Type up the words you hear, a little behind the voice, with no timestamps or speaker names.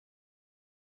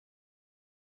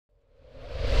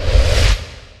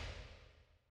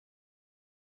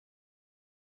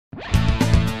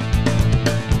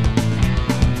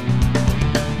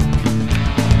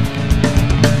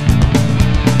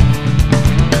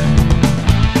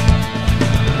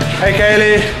Hey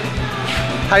Kaley,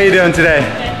 how you doing today?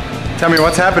 Good. Tell me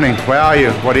what's happening. Where are you?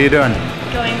 What are you doing?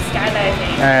 Going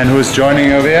skydiving. And who's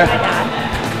joining over here? My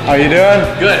dad. How you doing?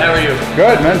 Good, how are you?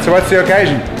 Good, man. So what's the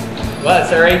occasion? Well,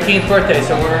 it's our 18th birthday,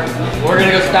 so we're gonna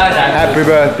go skydiving. Happy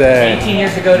birthday. 18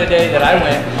 years ago today that I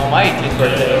went on my 18th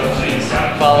birthday. She's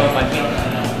following my feet.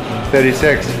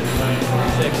 36. 6.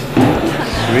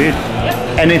 Sweet.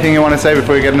 Yep. Anything you want to say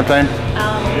before you get in the plane?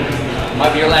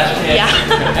 Might be your last chance.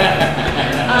 Yeah.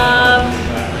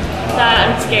 That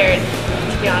I'm scared,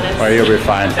 to be honest. Oh, you'll be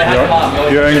fine. Say hi to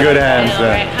Mom. You're in good I hands know,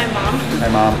 there. right? Hi, Mom. Hey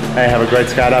Mom. Hey, have a great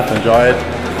skydive. Enjoy it.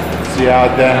 See you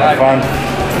out there. Have fun.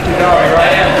 Keep going,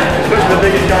 right? Push the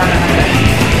biggest gun.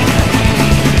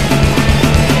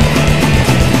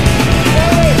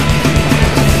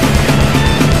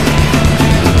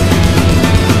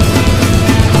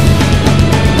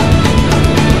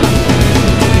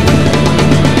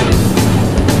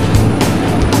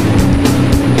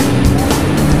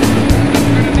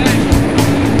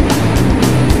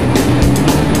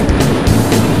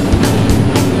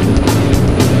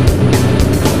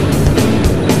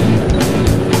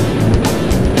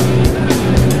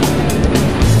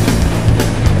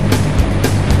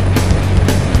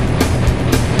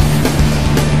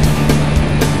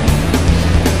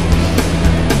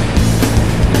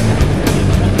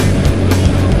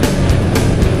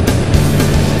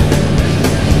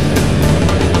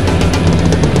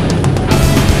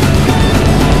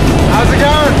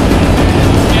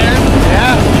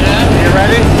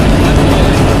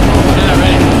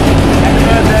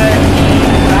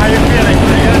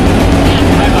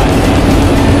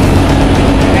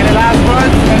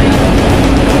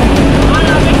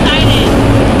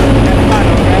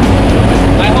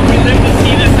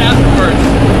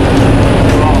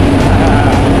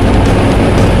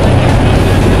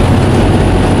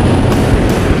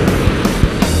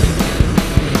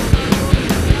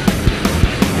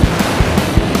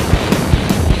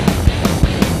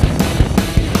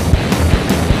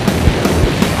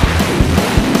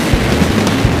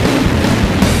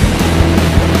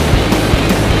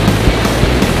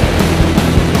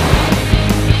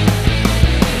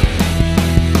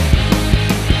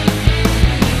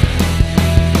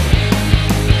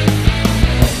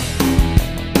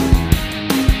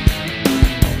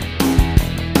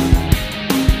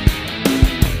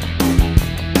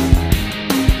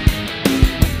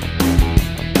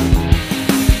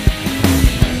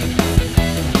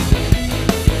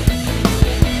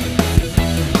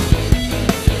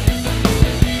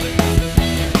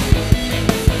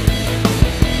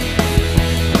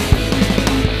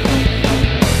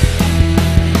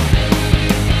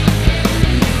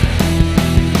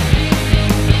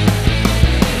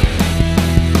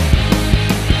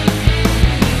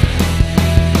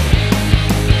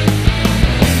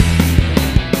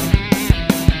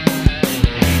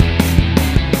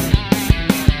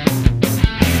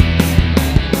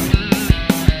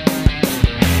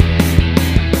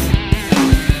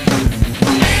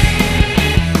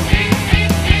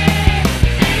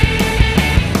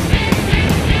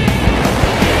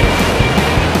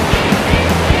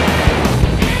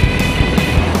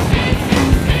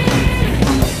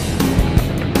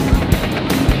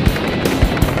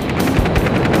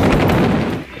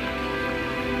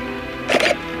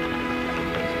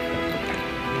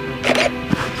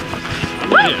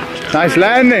 Nice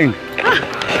landing.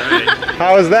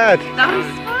 How was that? That was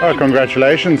fun. Oh,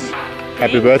 congratulations.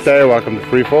 Happy birthday. Welcome to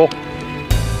Free Fall.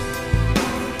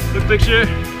 Quick picture.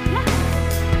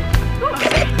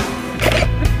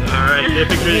 Alright, get a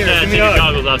picture of your dad. Take your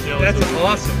goggles off. That's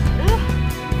awesome.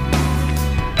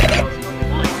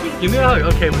 Give me a hug.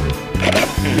 Okay.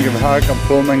 Give him a hug. I'm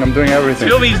filming. I'm doing everything.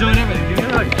 Philby's doing everything. Give me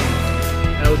a hug.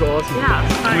 That was awesome. Yeah, it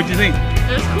was fun. What'd you think?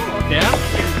 It was cool.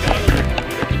 Yeah?